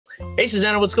Hey,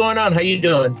 Susanna, what's going on? How you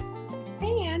doing?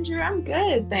 Hey Andrew, I'm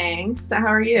good, thanks. How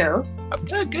are you? I'm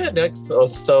good.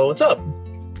 So what's up?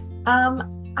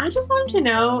 I just wanted to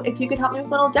know if you could help me with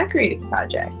a little decorating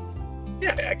project.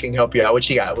 Yeah, I can help you out. What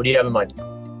you got? What do you have in mind?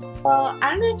 Well, I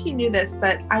don't know if you knew this,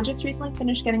 but I just recently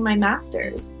finished getting my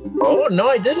master's. Oh, no,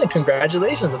 I didn't.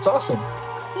 Congratulations. That's awesome.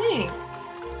 Thanks.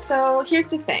 So here's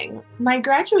the thing. My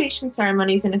graduation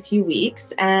ceremony's in a few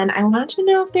weeks, and I wanted to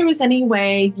know if there was any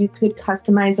way you could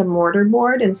customize a mortar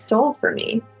board and stole for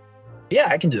me. Yeah,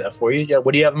 I can do that for you. Yeah,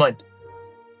 what do you have in mind?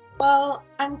 Well,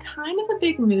 I'm kind of a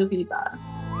big movie buff.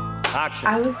 Action.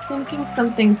 I was thinking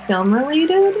something film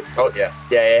related. Oh yeah.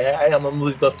 I'm a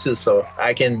movie buff too, so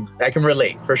I can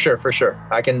relate for sure.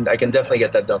 I can definitely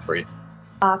get that done for you.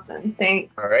 Awesome,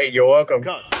 thanks. All right, you're welcome.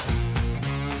 Cut.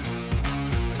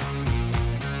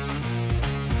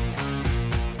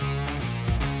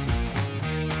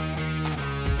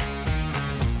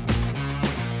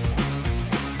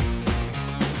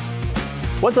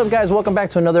 What's up guys, welcome back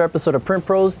to another episode of Print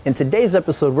Pros. In today's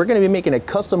episode, we're gonna be making a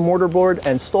custom mortar board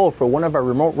and stole for one of our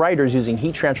remote writers using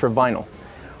heat transfer vinyl.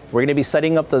 We're gonna be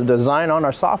setting up the design on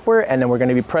our software and then we're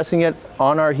gonna be pressing it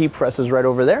on our heat presses right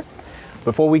over there.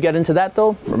 Before we get into that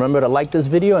though, remember to like this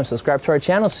video and subscribe to our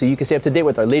channel so you can stay up to date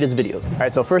with our latest videos. All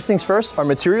right, so first things first, our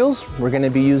materials. We're gonna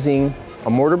be using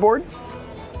a mortar board,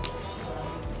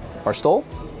 our stole,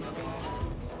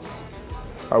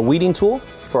 our weeding tool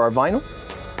for our vinyl,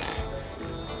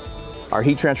 our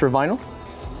heat transfer vinyl,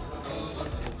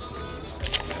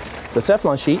 the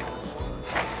Teflon sheet,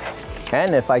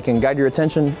 and if I can guide your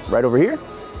attention right over here,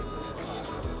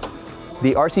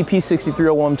 the RCP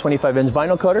 6301 25-inch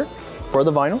vinyl cutter for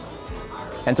the vinyl,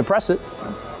 and to press it,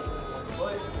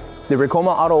 the Ricoma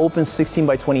Auto Open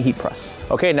 16x20 heat press.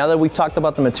 Okay, now that we've talked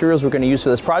about the materials we're gonna use for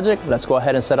this project, let's go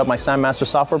ahead and set up my SignMaster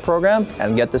software program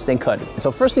and get this thing cut.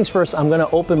 So first things first, I'm gonna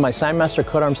open my SignMaster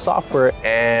CUT+ARMS software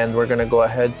and we're gonna go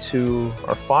ahead to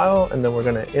our file and then we're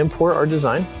gonna import our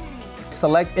design.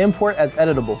 Select import as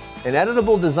editable. An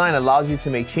editable design allows you to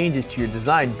make changes to your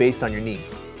design based on your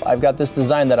needs. I've got this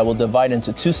design that I will divide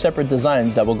into two separate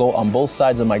designs that will go on both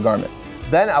sides of my garment.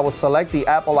 Then I will select the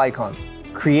Apple icon,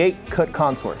 create cut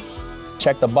contour.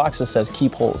 Check the box that says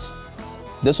keep holes.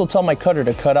 This will tell my cutter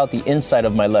to cut out the inside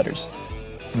of my letters.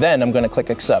 Then I'm gonna click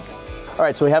accept. All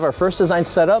right, so we have our first design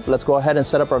set up. Let's go ahead and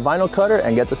set up our vinyl cutter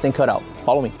and get this thing cut out.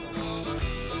 Follow me.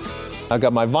 I've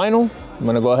got my vinyl. I'm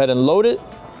gonna go ahead and load it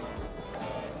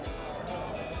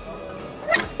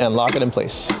and lock it in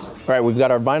place. All right, we've got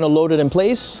our vinyl loaded in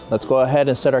place. Let's go ahead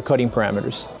and set our cutting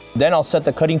parameters. Then I'll set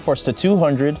the cutting force to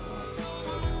 200,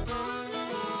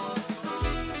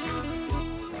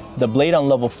 the blade on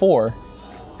level 4,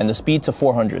 and the speed to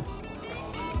 400.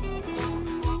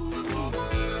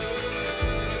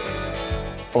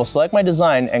 I will select my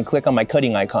design and click on my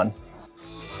cutting icon.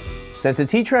 Since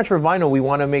it's heat transfer vinyl, we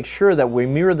want to make sure that we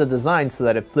mirror the design so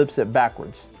that it flips it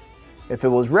backwards. If it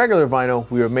was regular vinyl,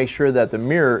 we would make sure that the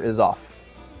mirror is off.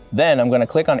 Then I'm going to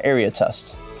click on area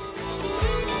test.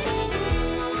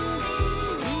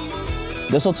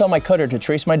 This will tell my cutter to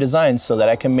trace my design so that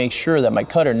I can make sure that my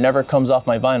cutter never comes off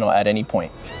my vinyl at any point.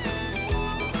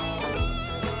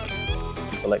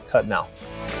 Select cut now.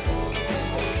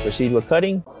 Proceed with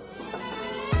cutting.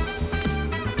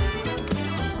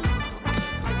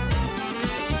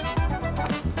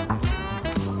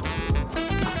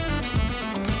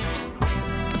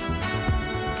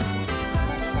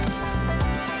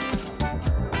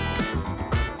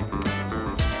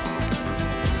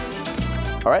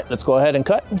 All right, let's go ahead and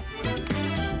cut.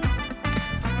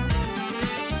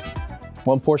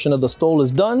 One portion of the stole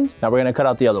is done. Now we're gonna cut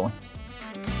out the other one.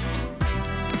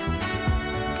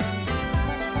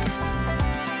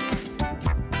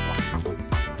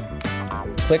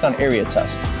 Click on area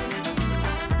test.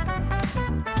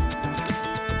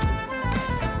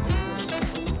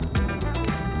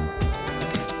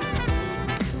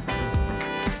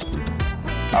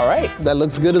 All right, that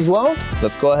looks good as well.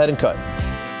 Let's go ahead and cut.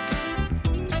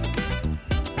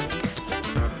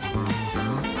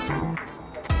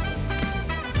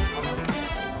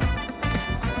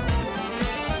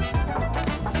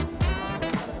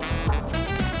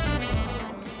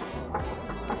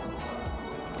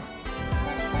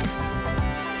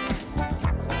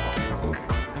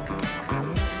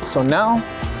 So now,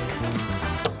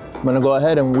 I'm gonna go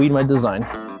ahead and weed my design.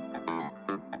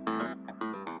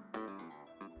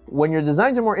 When your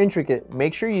designs are more intricate,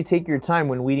 make sure you take your time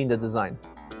when weeding the design.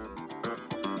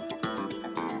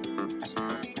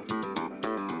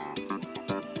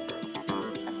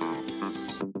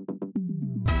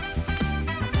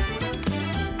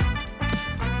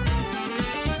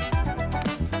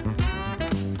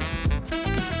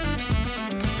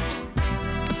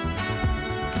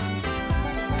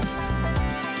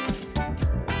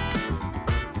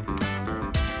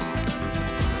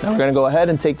 Now we're gonna go ahead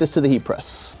and take this to the heat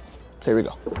press. So here we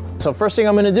go. So first thing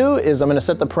I'm gonna do is I'm gonna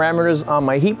set the parameters on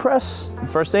my heat press.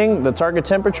 First thing, the target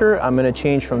temperature, I'm gonna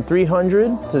change from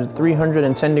 300 to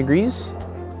 310 degrees.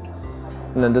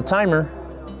 And then the timer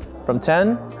from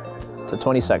 10 to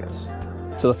 20 seconds.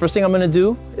 So the first thing I'm gonna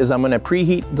do is I'm gonna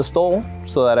preheat the stole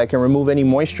so that I can remove any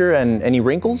moisture and any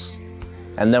wrinkles.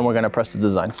 And then we're gonna press the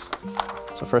designs.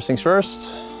 So first things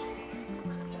first.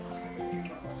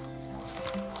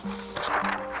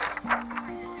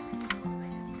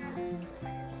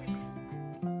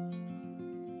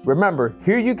 Remember,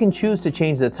 here you can choose to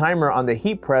change the timer on the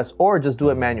heat press or just do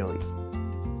it manually.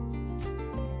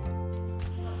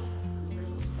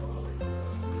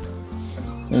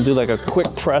 And do like a quick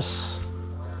press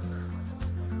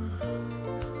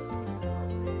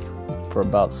for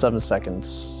about 7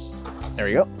 seconds. There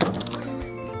we go.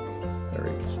 There we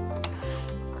go.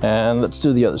 And let's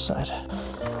do the other side.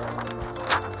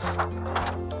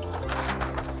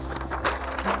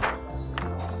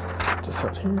 Put this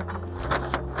out here.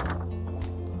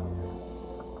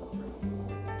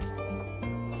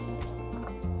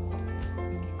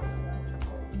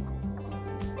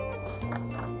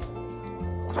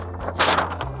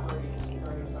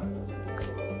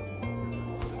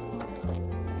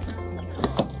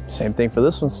 Same thing for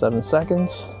this one, 7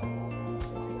 seconds.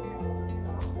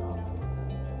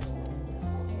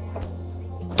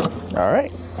 All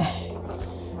right.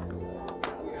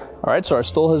 All right, so our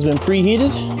stole has been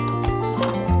preheated.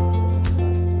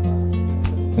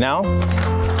 Now,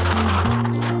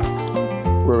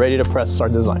 we're ready to press our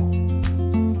design.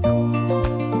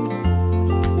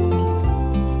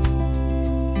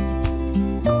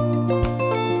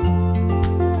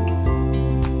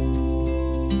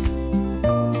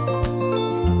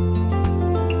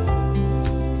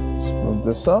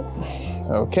 This up.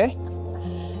 Okay.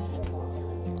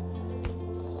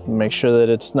 Make sure that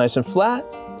it's nice and flat,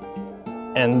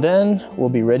 and then we'll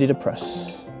be ready to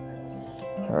press.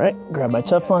 All right, grab my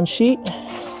Teflon sheet.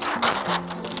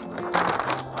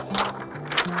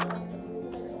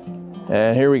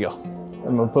 And here we go.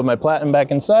 I'm gonna put my platen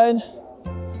back inside.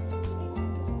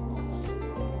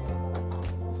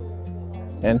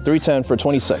 And 310 for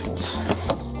 20 seconds.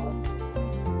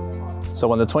 So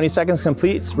when the 20 seconds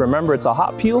completes, remember it's a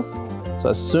hot peel. So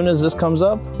as soon as this comes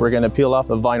up, we're gonna peel off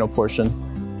the vinyl portion.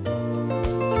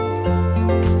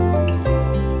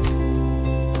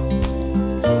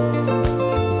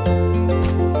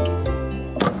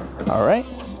 All right.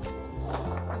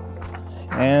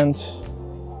 And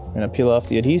I'm gonna peel off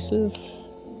the adhesive.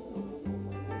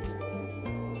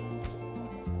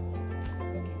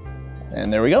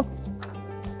 And there we go.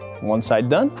 One side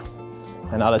done.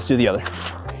 And now let's do the other.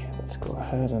 Go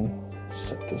ahead and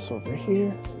set this over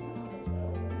here.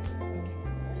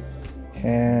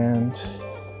 And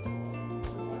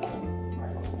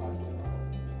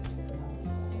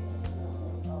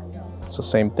so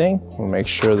same thing, we'll make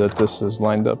sure that this is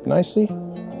lined up nicely.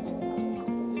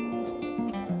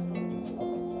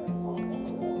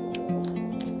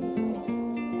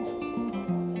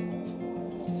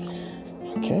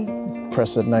 Okay,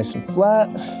 press it nice and flat.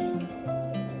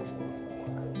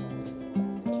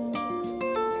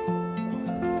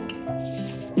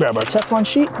 Grab our Teflon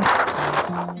sheet.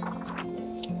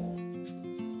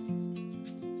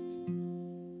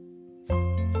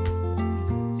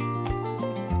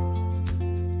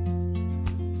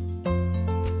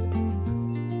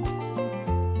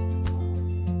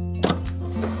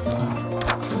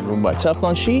 Remove my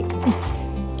Teflon sheet.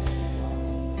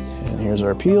 And here's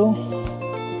our peel.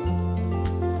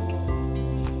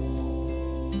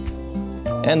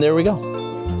 And there we go.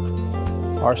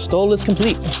 Our stole is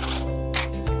complete.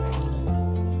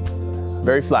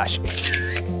 Very flashy.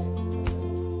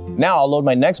 Now I'll load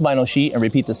my next vinyl sheet and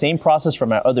repeat the same process for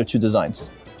my other two designs.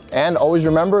 And always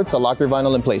remember to lock your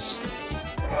vinyl in place.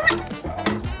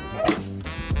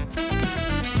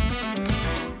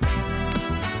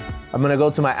 I'm gonna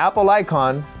go to my Apple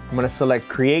icon. I'm gonna select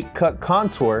Create Cut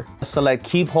Contour, select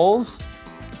Keep Holes,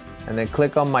 and then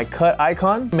click on my cut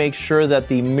icon. Make sure that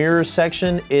the mirror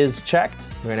section is checked.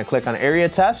 We're gonna click on Area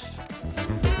Test.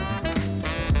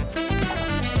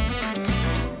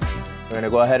 We're gonna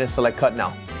go ahead and select Cut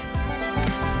Now.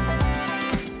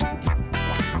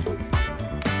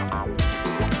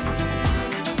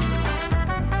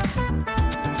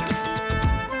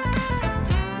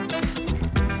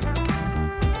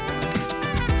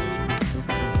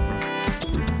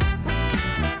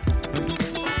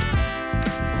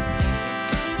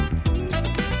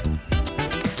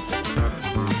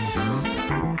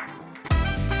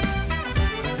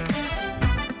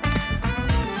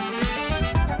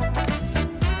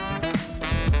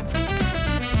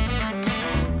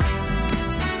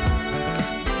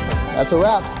 that's a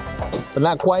wrap, but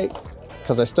not quite,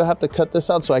 because I still have to cut this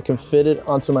out so I can fit it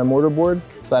onto my mortar board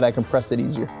so that I can press it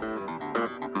easier.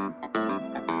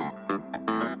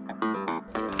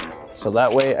 So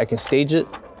that way I can stage it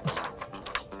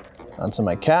onto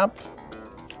my cap.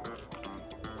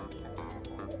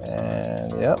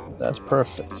 And yep, that's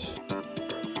perfect.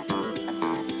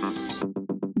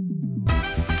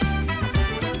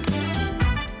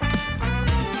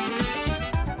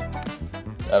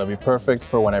 That'll be perfect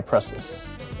for when I press this.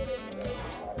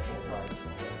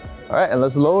 All right, and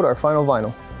let's load our final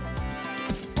vinyl.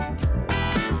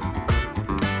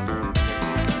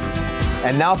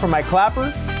 And now for my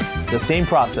clapper, the same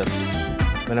process.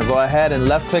 I'm gonna go ahead and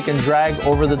left click and drag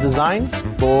over the design,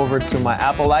 go over to my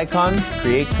Apple icon,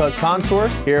 create cut contour.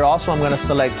 Here also I'm gonna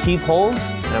select keep holes,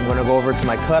 and I'm gonna go over to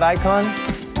my cut icon.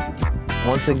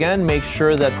 Once again, make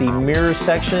sure that the mirror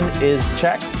section is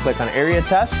checked. Click on area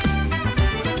test.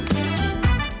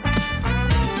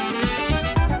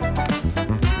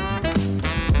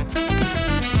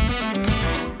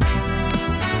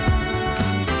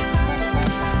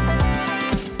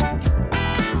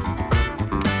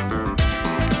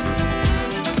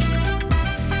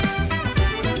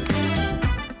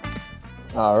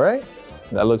 All right,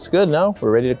 that looks good now.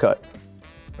 We're ready to cut.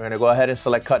 We're gonna go ahead and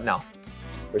select cut now.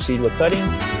 Proceed with cutting.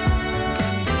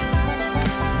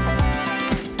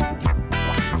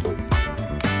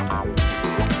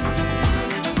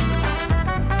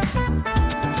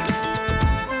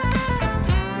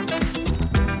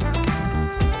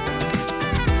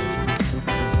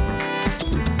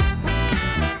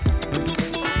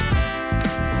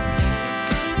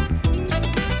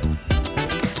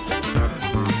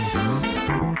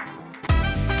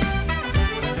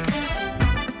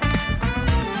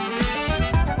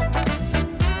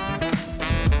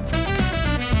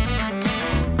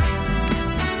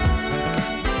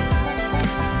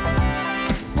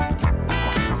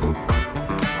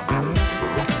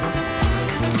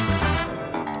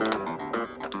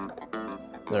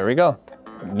 There we go.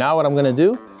 Now what I'm gonna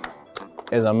do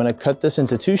is I'm gonna cut this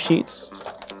into 2 sheets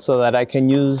so that I can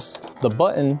use the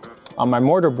button on my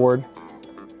mortar board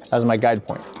as my guide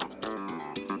point.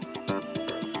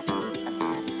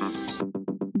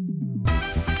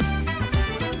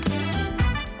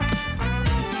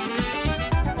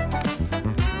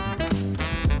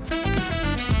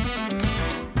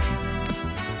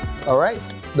 All right,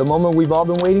 the moment we've all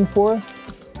been waiting for,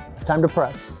 it's time to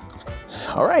press.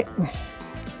 All right.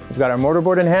 We've got our mortar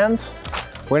board in hand.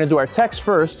 We're gonna do our text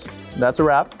first. That's a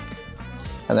wrap.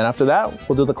 And then after that,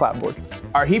 we'll do the clapboard.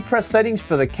 Our heat press settings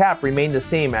for the cap remain the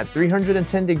same at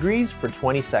 310 degrees for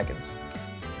 20 seconds.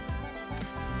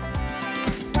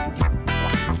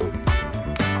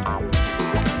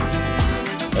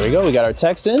 There we go, we got our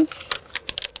text in.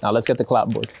 Now let's get the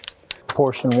clapboard.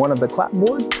 Portion 1 of the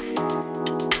clapboard.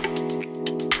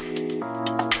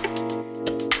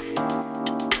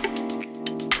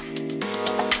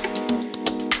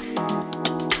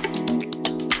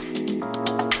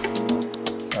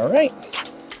 All right,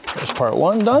 there's part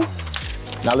 1 done.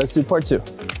 Now let's do part 2.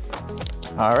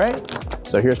 All right,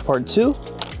 so here's part 2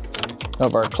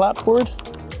 of our clapboard.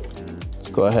 Let's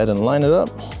go ahead and line it up.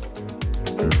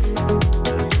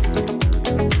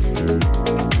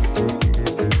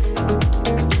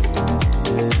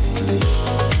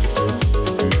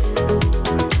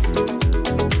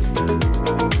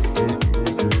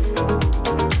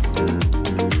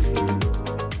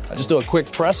 I'll just do a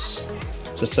quick press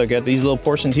just to get these little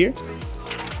portions here.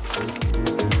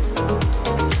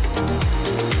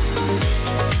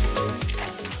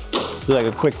 Do like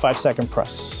a quick 5-second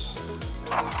press.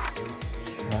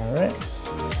 All right.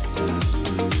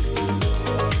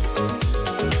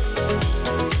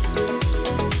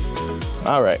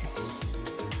 All right.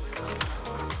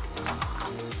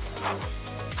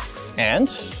 And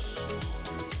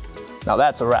now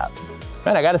that's a wrap.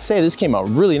 Man, I gotta say, this came out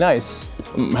really nice.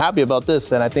 I'm happy about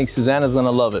this, and I think Susanna's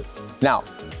gonna love it. Now,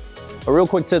 a real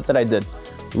quick tip that I did.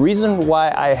 The reason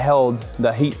why I held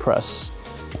the heat press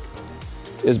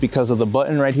is because of the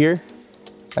button right here.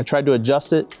 I tried to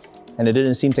adjust it, and it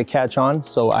didn't seem to catch on,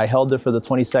 so I held it for the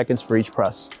 20 seconds for each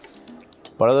press.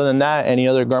 But other than that, any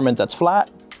other garment that's flat,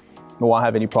 I won't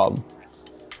have any problem.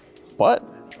 But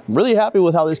I'm really happy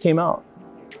with how this came out.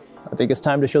 I think it's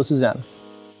time to show Susanna.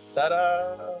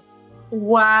 Ta-da!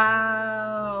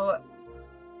 Wow.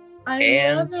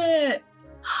 I love it.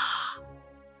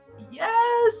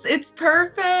 Yes, it's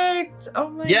perfect. Oh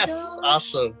my Yes, gosh.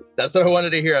 awesome. That's what I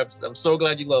wanted to hear. I'm so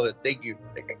glad you love it. Thank you.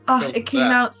 Oh, it came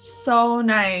out so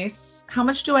nice. How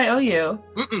much do I owe you?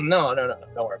 No. Don't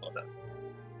worry about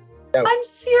that. I'm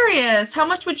serious. How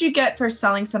much would you get for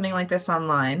selling something like this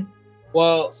online?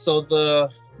 Well, so the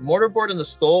mortarboard and the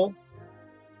stole,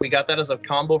 we got that as a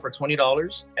combo for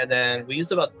 $20, and then we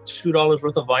used about $2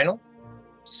 worth of vinyl.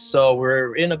 So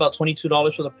we're in about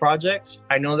 $22 for the project.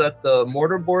 I know that the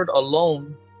mortarboard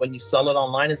alone, when you sell it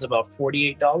online, is about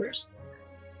 $48.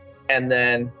 And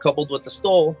then coupled with the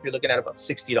stole, you're looking at about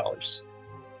 $60.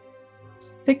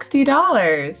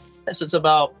 $60. So it's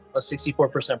about a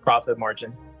 64% profit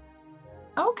margin.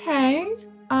 Okay.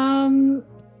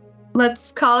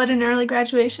 Let's call it an early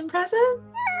graduation present.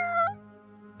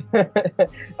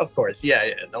 Of course,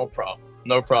 yeah, no problem.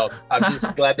 No problem. I'm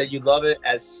just glad that you love it.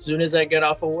 As soon as I get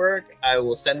off of work, I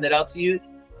will send it out to you.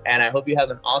 And I hope you have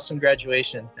an awesome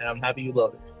graduation. And I'm happy you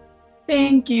love it.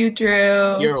 Thank you,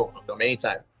 Drew. You're welcome.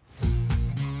 Anytime.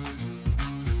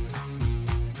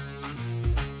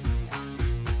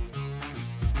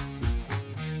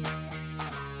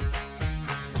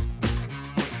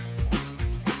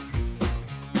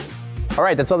 All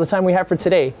right, that's all the time we have for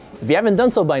today. If you haven't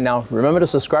done so by now, remember to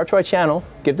subscribe to our channel,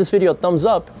 give this video a thumbs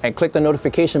up, and click the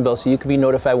notification bell so you can be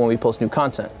notified when we post new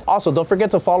content. Also, don't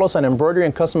forget to follow us on Embroidery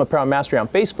and Custom Apparel Mastery on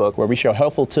Facebook, where we share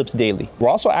helpful tips daily. We're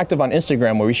also active on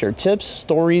Instagram, where we share tips,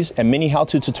 stories, and mini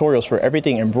how-to tutorials for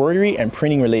everything embroidery and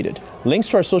printing related. Links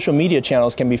to our social media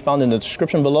channels can be found in the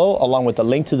description below, along with a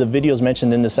link to the videos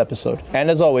mentioned in this episode. And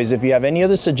as always, if you have any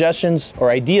other suggestions or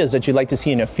ideas that you'd like to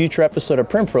see in a future episode of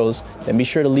Print Pros, then be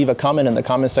sure to leave a comment in the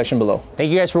comment section below.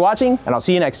 Thank you guys for watching, and I'll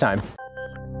see you next time.